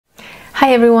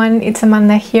Hi everyone, it's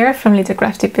Amanda here from Little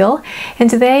Crafty Pill, and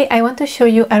today I want to show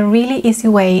you a really easy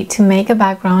way to make a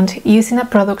background using a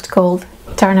product called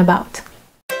Turnabout.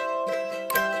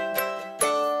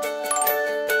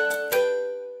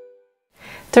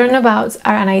 Turnabouts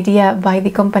are an idea by the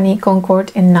company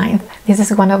Concord and Ninth. This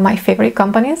is one of my favorite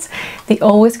companies. They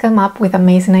always come up with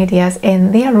amazing ideas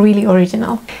and they are really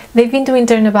original. They've been doing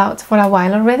turnabouts for a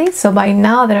while already, so by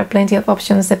now there are plenty of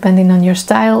options depending on your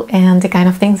style and the kind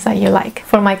of things that you like.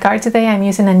 For my card today I'm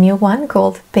using a new one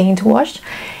called Paint Wash,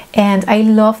 and I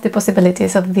love the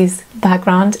possibilities of this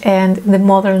background and the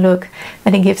modern look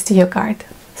that it gives to your card.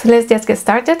 So let's just get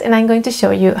started and I'm going to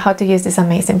show you how to use this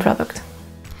amazing product.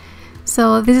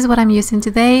 So this is what I'm using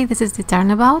today. This is the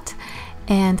Turnabout,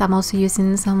 and I'm also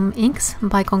using some inks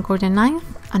by Concord and Ninth,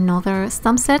 another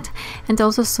stamp set, and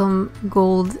also some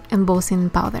gold embossing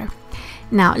powder.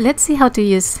 Now let's see how to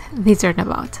use the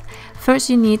Turnabout. First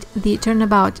you need the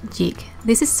Turnabout jig.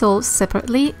 This is sold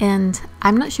separately and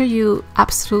I'm not sure you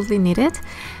absolutely need it,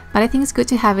 but I think it's good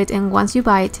to have it, and once you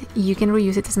buy it you can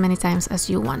reuse it as many times as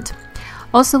you want.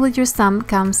 Also with your stamp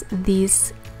comes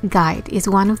this guide. Is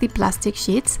one of the plastic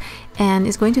sheets and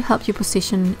it's going to help you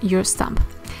position your stamp.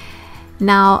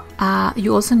 Now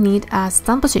you also need a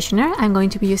stamp positioner. I'm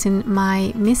going to be using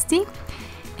my MISTI,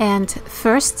 and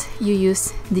first you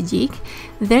use the jig.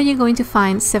 There you're going to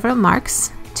find several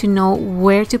marks to know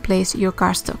where to place your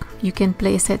cardstock. You can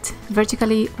place it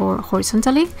vertically or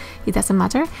horizontally, it doesn't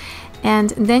matter.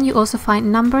 And then you also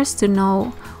find numbers to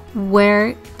know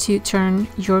where to turn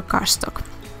your cardstock.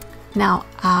 Now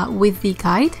with the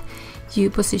guide you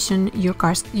position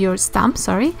your stamp,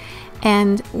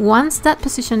 and once that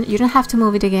position you don't have to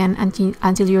move it again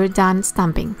until you're done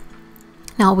stamping.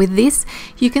 Now with this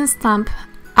you can stamp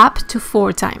up to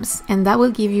 4 times and that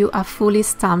will give you a fully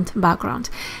stamped background,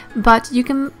 but you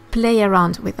can play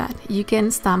around with that. You can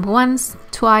stamp once,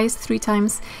 twice, 3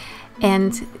 times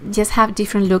and just have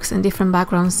different looks and different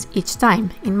backgrounds each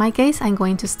time. In my case I'm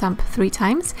going to stamp 3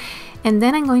 times, and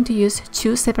then I'm going to use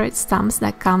 2 separate stamps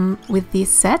that come with this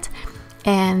set,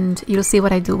 and you'll see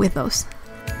what I do with those.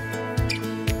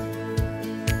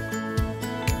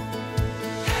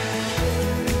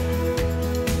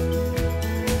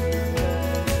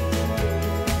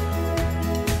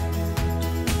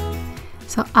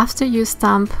 So after you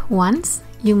stamp once,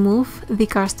 you move the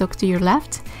cardstock to your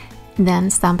left, then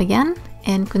stamp again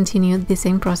and continue the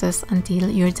same process until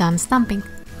you're done stamping.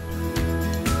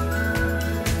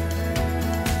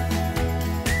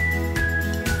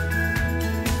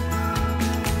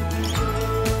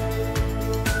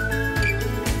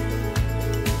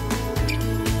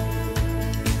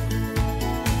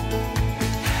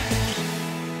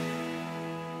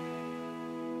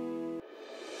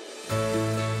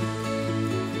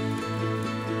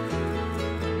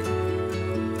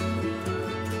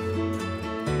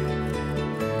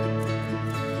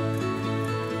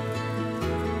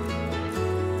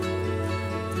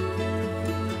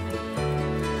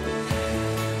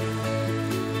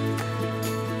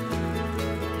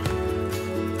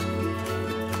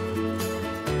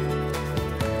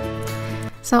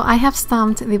 So I have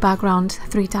stamped the background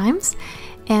 3 times,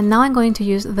 and now I'm going to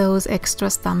use those extra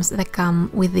stamps that come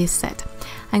with this set.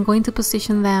 I'm going to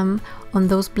position them on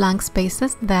those blank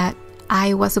spaces that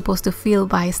I was supposed to fill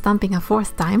by stamping a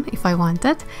 4th time if I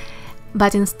wanted,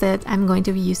 but instead I'm going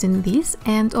to be using these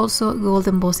and also gold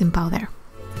embossing powder.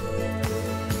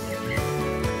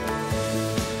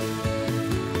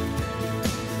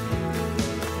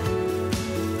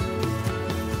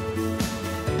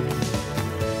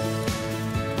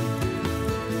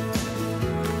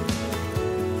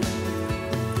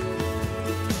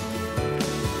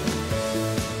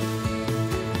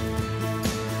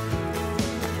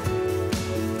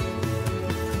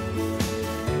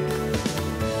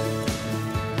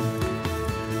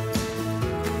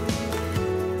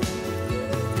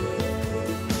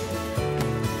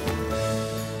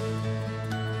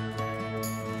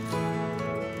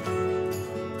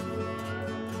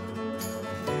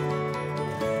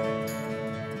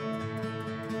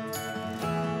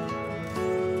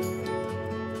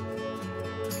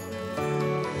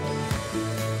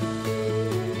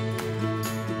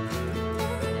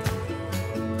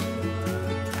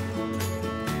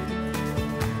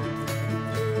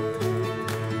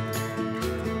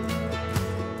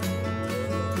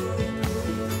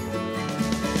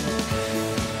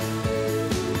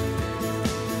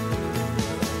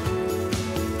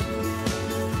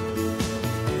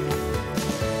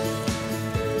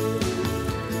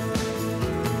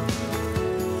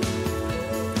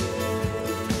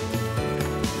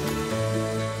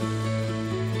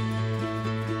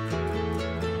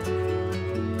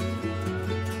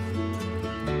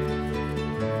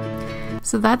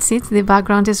 So that's it, the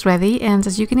background is ready, and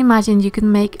as you can imagine, you can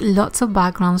make lots of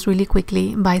backgrounds really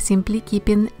quickly by simply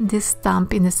keeping this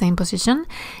stamp in the same position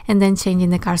and then changing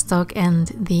the cardstock and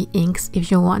the inks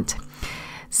if you want.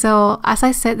 So as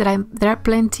I said, there are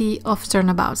plenty of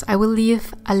turnabouts. I will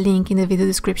leave a link in the video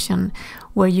description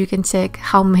where you can check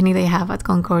how many they have at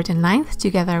Concord and 9th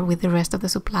together with the rest of the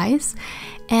supplies.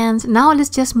 And now let's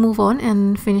just move on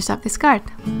and finish up this card.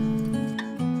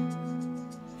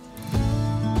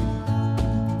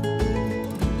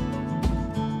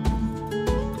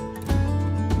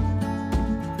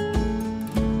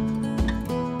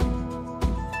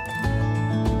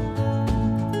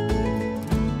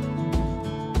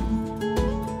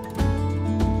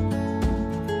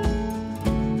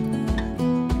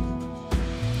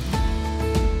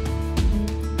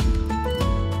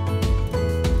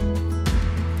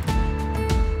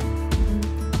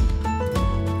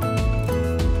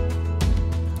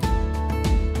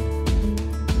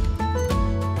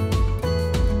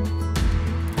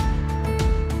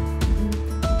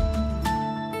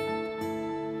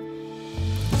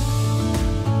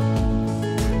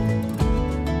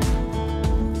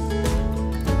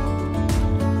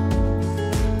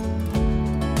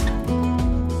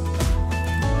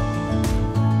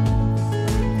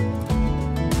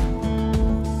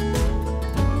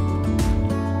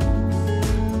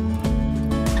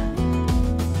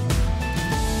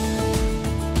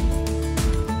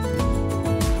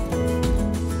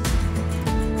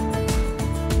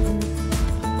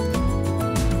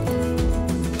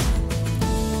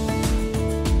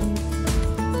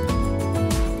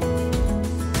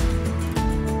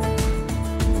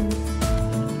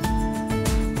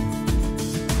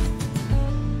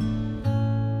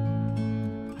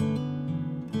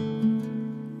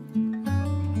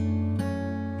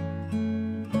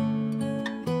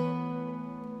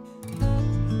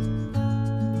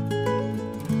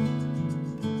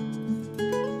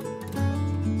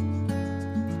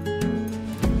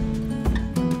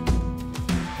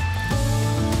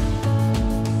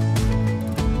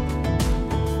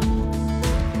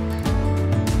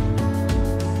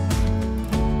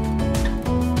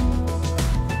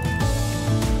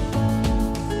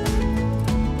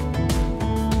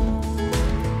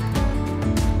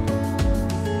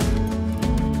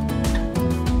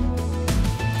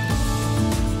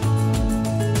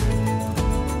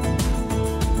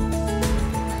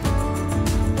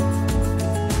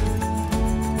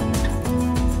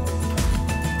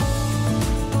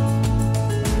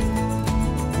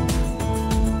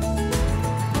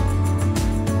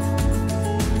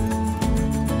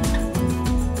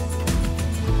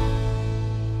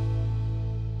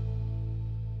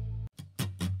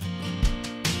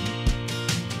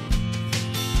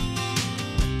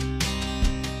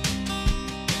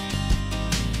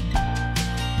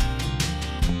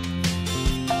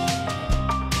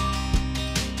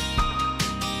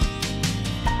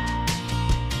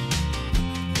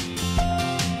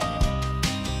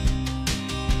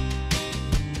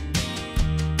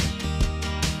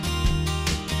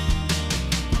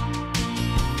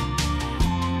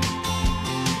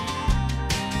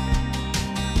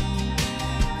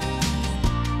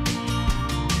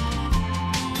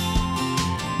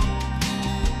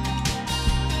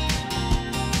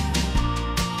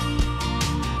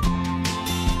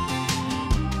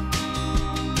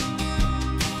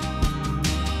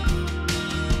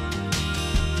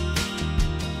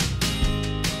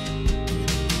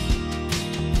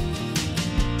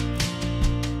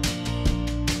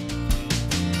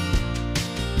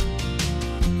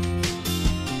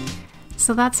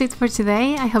 So that's it for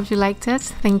today. I hope you liked it.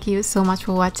 Thank you so much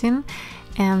for watching,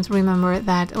 and remember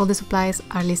that all the supplies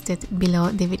are listed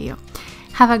below the video.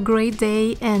 Have a great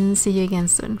day and see you again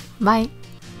soon. Bye!